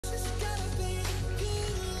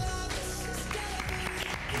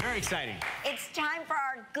Very exciting. It's time for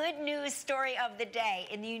our good news story of the day.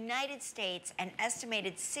 In the United States, an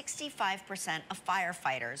estimated 65% of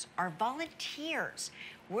firefighters are volunteers.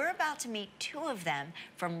 We're about to meet two of them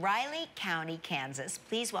from Riley County, Kansas.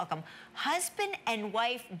 Please welcome husband and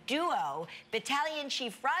wife duo, Battalion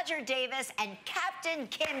Chief Roger Davis and Captain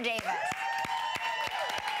Kim Davis.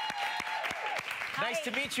 Nice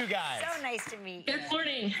to meet you guys. So nice to meet you. Good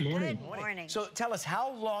morning. Good morning. So tell us,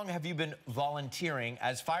 how long have you been volunteering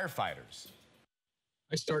as firefighters?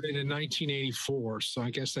 I started in 1984, so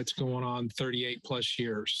I guess that's going on 38 plus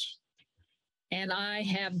years. And I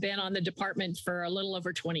have been on the department for a little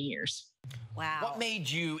over 20 years. Wow. What made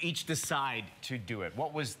you each decide to do it?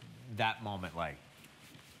 What was that moment like?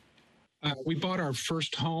 We bought our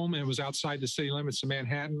first home, and it was outside the city limits of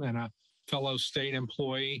Manhattan, and a fellow state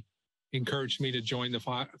employee encouraged me to join the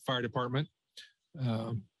fire department.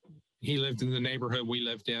 He lived in the neighborhood we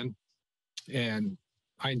lived in, and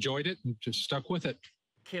I enjoyed it and just stuck with it.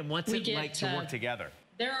 Kim, what's it like to work together?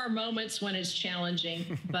 There are moments when it's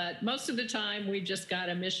challenging, but most of the time we've just got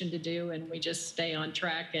a mission to do, and we just stay on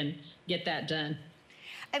track and get that done.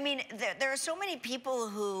 I mean, there are so many people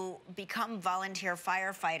who become volunteer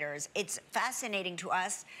firefighters. It's fascinating to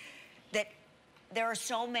us that there are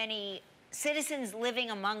so many citizens living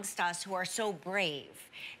amongst us who are so brave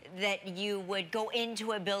that you would go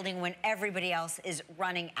into a building when everybody else is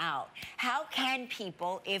running out. How can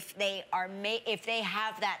people, if they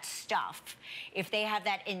have that stuff, if they have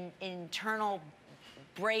that internal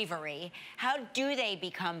bravery, how do they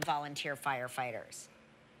become volunteer firefighters?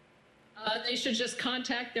 They should just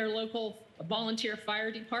contact their local volunteer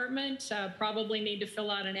fire department, probably need to fill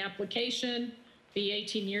out an application, be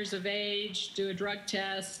 18 years of age, do a drug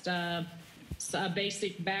test, a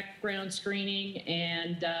basic background screening,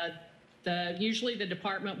 and usually the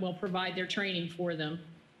department will provide their training for them.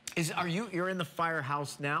 You're in the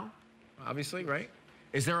firehouse now, obviously, right?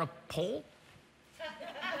 Is there a pole?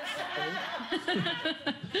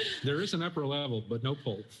 There is an upper level, but no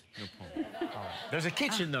pole. No pole. All right. There's a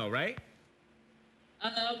kitchen, though, right?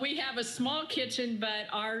 We have a small kitchen, but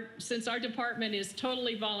since our department is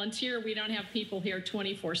totally volunteer, we don't have people here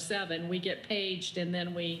 24/7. We get paged, and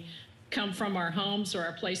then we come from our homes or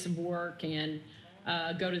our place of work and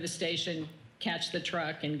go to the station, catch the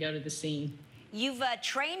truck, and go to the scene. You've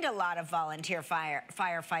trained a lot of volunteer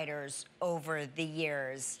firefighters over the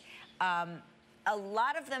years. A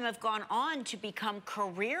lot of them have gone on to become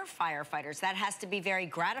career firefighters. That has to be very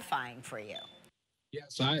gratifying for you.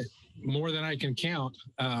 Yes, more than I can count,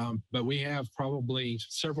 but we have probably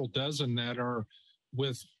several dozen that are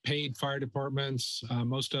with paid fire departments.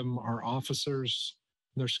 Most of them are officers.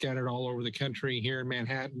 They're scattered all over the country, here in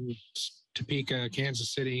Manhattan, Topeka,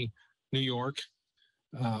 Kansas City, New York,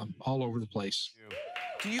 all over the place.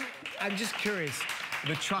 I'm just curious,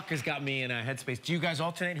 the truck has got me in a headspace. Do you guys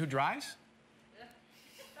alternate who drives?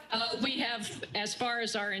 We have, as far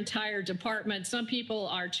as our entire department, some people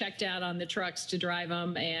are checked out on the trucks to drive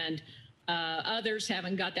them, and others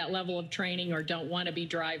haven't got that level of training or don't want to be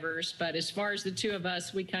drivers. But as far as the two of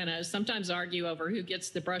us, we kind of sometimes argue over who gets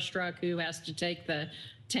the brush truck, who has to take the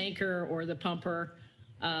tanker or the pumper.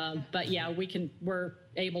 But yeah, we're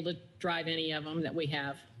able to drive any of them that we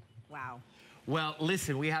have. Wow. Well,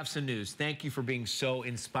 listen, we have some news. Thank you for being so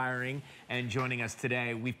inspiring and joining us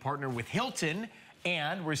today. We've partnered with Hilton,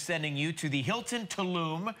 and we're sending you to the Hilton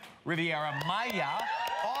Tulum Riviera Maya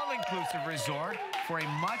all-inclusive resort for a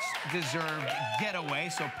much-deserved getaway.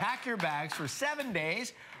 So pack your bags for 7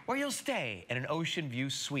 days, where you'll stay in an ocean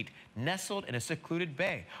view suite nestled in a secluded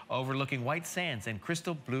bay overlooking white sands and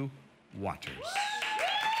crystal blue waters.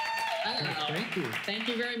 Thank you. Thank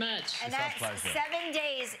you very much. And that's 7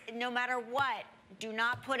 days, no matter what. Do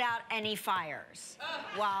not put out any fires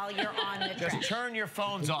while you're on the trip. Just turn your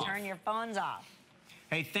phones off. Turn your phones off.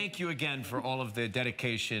 Hey, thank you again for all of the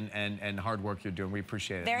dedication and hard work you're doing. We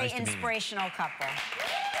appreciate it. Very nice inspirational couple.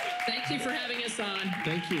 Thank you for having us on.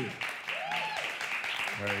 Thank you.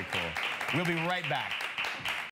 Very cool. We'll be right back.